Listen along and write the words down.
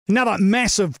Another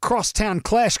massive crosstown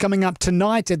clash coming up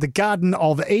tonight at the Garden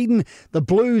of Eden. The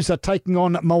Blues are taking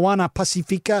on Moana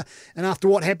Pasifika, and after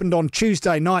what happened on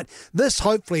Tuesday night, this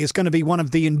hopefully is going to be one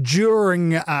of the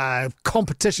enduring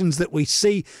competitions that we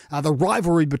see. The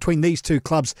rivalry between these two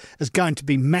clubs is going to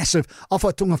be massive.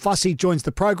 Ofa Tu'ungafasi joins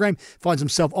the program, finds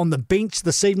himself on the bench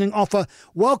this evening. Ofa,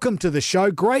 welcome to the show.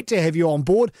 Great to have you on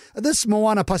board. This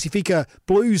Moana Pasifika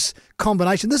Blues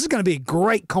combination, this is going to be a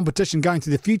great competition going to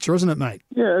the future, isn't it, mate?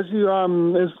 Yeah, as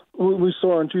we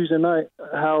saw on Tuesday night,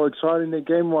 how exciting the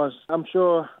game was. I'm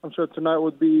sure tonight will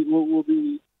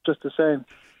be just the same.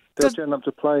 They'll turn up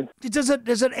to play. Does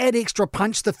it add extra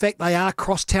punch, the fact they are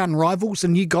crosstown rivals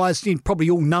and you guys probably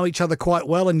all know each other quite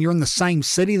well and you're in the same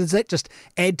city? Does that just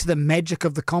add to the magic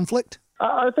of the conflict?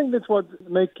 I think that's what's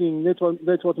making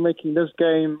this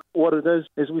game what it is.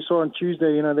 As we saw on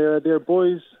Tuesday, there are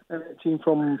boys and a team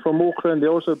from Auckland. There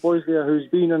are also boys there who's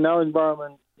been in our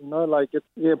environment.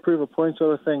 Prove a point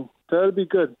sort of thing. So it'll be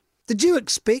good. Did you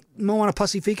expect Moana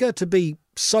Pasifika to be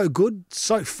so good,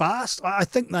 so fast? I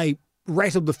think they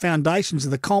rattled the foundations of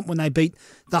the comp when they beat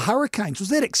the Hurricanes. Was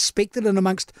that expected in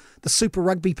amongst the Super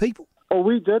Rugby people? Oh,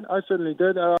 we did. I certainly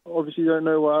did. Obviously, don't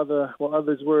know what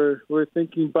others were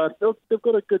thinking, but they've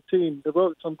got a good team. They've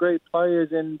got some great players,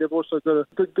 and they've also got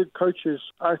good coaches.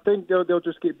 I think they'll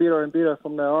just get better and better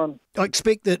from now on. I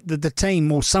expect that the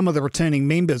team, or some of the returning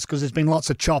members, because there's been lots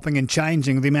of chopping and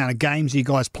changing of the amount of games you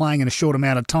guys playing in a short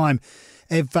amount of time,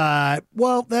 they have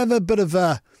a bit of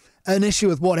an issue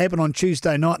with what happened on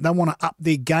Tuesday night. They want to up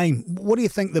their game. What do you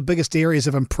think the biggest areas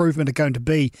of improvement are going to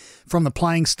be from the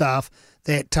playing staff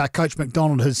that Coach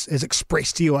McDonald has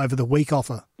expressed to you over the week,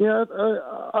 Ofa? Yeah,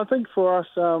 I think for us,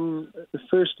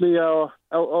 firstly,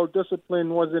 our discipline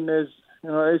wasn't as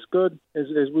good as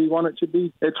we want it to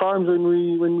be. At times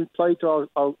when we played to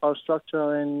our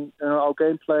structure and our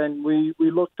game plan, we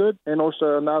looked good. And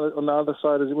also on the other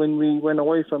side is when we went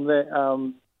away from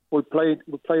that, we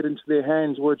played into their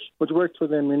hands, which worked for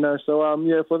them, So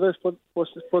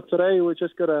for today, we're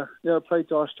just gotta play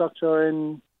to our structure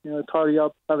and tidy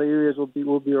up other areas. Will be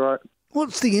all right.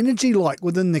 What's the energy like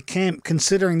within the camp,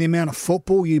 considering the amount of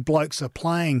football you blokes are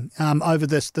playing over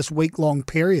this week-long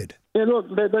period? Yeah, look,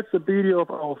 that's the beauty of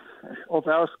our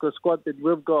squad that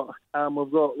we've got.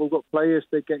 We've got players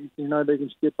that can they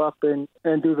can step up and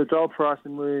do the job for us,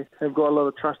 and we have got a lot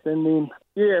of trust in them.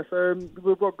 Yeah, so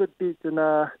we've got good beats, and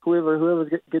whoever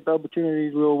get the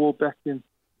opportunities, we'll back them.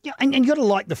 Yeah, and you got to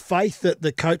like the faith that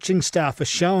the coaching staff are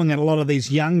showing in a lot of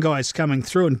these young guys coming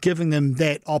through and giving them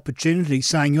that opportunity,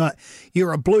 saying,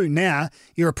 you're a Blue now,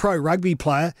 you're a pro rugby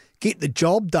player, get the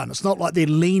job done. It's not like they're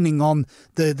leaning on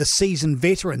the seasoned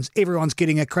veterans. Everyone's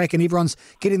getting a crack and everyone's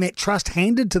getting that trust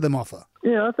handed to them, Ofa.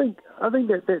 Yeah, I think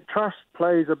that trust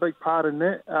plays a big part in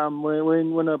that.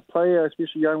 When a player,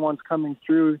 especially young ones coming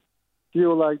through,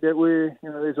 feel like that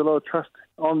there's a lot of trust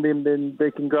on them, then they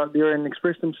can go out there and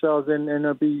express themselves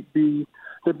and be the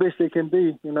best they can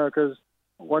be, because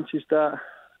once you start,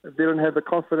 if they don't have the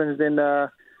confidence, then it'll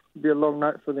be a long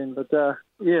night for them. But,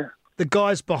 yeah. The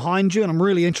guys behind you, and I'm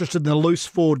really interested in the loose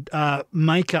forward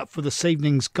makeup for this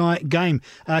evening's game.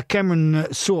 Cameron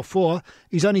Suafoa,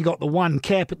 he's only got the one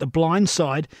cap at the blind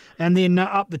side, and then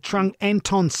up the trunk,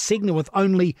 Anton Segner with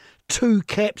only 2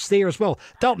 caps there as well.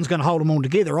 Dalton's going to hold them all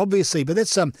together, obviously, but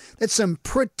that's some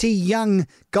pretty young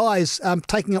guys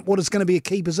taking up what is going to be a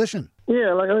key position.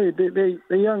 Yeah, they're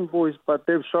young boys, but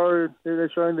they've shown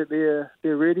that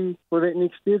they're ready for that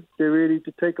next step. They're ready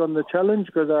to take on the challenge,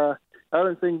 because I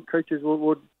don't think coaches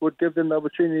would give them the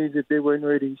opportunities if they weren't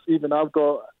ready. Even I've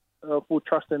got full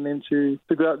trust in them to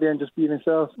go out there and just be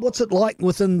themselves. What's it like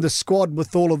within the squad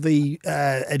with all of the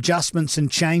adjustments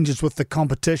and changes with the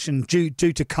competition due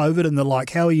to COVID and the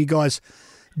like? How are you guys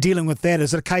dealing with that?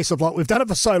 Is it a case of we've done it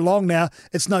for so long now,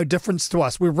 it's no difference to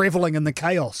us, we're reveling in the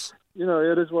chaos?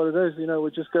 It is what it is.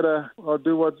 We just gotta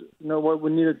do what we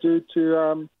need to do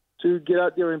to get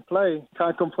out there and play.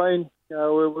 Can't complain.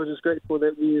 We're just grateful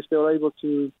that we're still able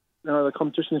to, the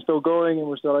competition is still going and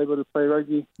we're still able to play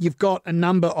rugby. You've got a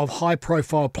number of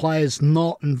high-profile players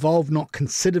not involved, not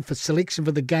considered for selection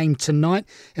for the game tonight.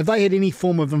 Have they had any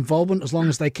form of involvement as long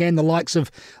as they can? The likes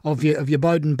of your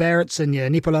Bowden Barretts and your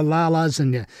Nepala Lalas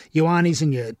and your Ioannis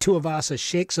and your Tu'ungafasi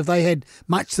Sheks, have they had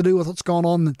much to do with what's gone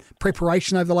on in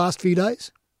preparation over the last few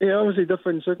days? Yeah, obviously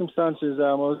different circumstances.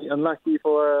 I was unlucky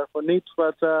for Neeps,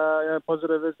 but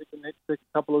positive is they can take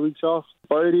a couple of weeks off.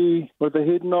 Bodie with the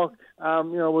head knock,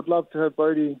 would love to have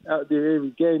Bodie out there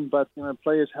every game, but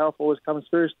players' health always comes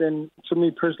first. And to me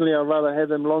personally, I'd rather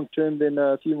have him long term than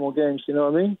a few more games. You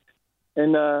know what I mean?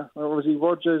 And obviously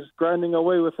Roger's grinding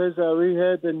away with his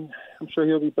rehab, and I'm sure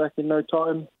he'll be back in no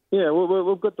time. Yeah,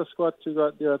 we've got the squad to go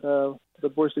out there, the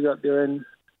boys to go out there and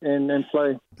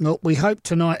play. Well, we hope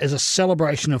tonight is a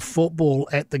celebration of football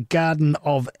at the Garden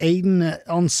of Eden.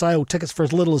 On sale tickets for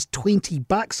as little as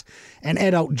 $20. An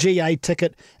adult GA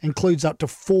ticket includes up to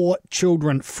 4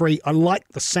 children free. I like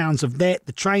the sounds of that.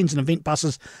 The trains and event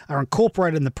buses are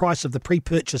incorporated in the price of the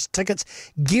pre-purchased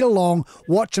tickets. Get along,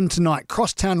 watch them tonight.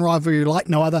 Crosstown rivalry like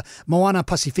no other. Moana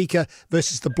Pasifika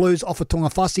versus the Blues. Ofa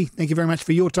Tu'ungafasi. Thank you very much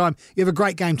for your time. You have a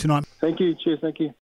great game tonight. Thank you. Cheers. Thank you.